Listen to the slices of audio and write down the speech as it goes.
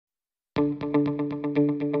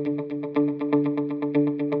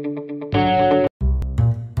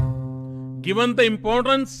Given the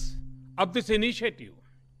importance of this initiative,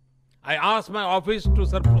 I asked my office to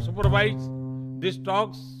supervise these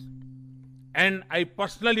talks, and I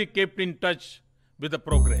personally kept in touch with the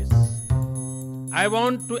progress. I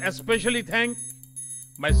want to especially thank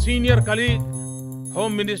my senior colleague,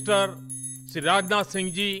 Home Minister Sri Rajnath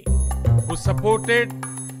Singh Ji, who supported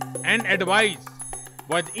and advised,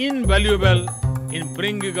 was invaluable in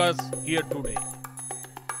bringing us here today.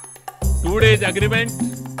 Today's agreement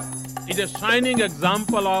is a shining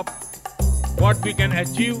example of what we can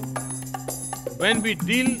achieve when we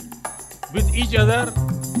deal with each other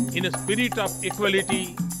in a spirit of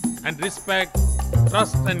equality and respect,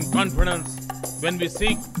 trust and confidence, when we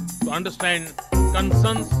seek to understand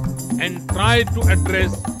concerns and try to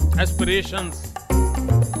address aspirations,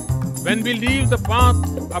 when we leave the path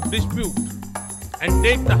of dispute and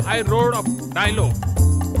take the high road of dialogue.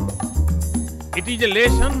 It is a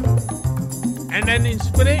lesson and an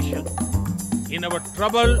inspiration in our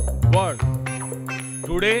troubled world.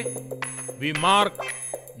 Today, we mark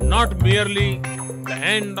not merely the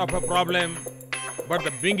end of a problem, but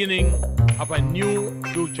the beginning of a new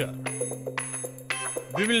future.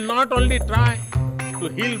 We will not only try to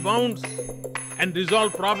heal wounds and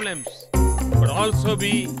resolve problems, but also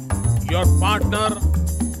be your partner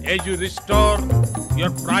as you restore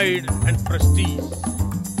your pride and prestige.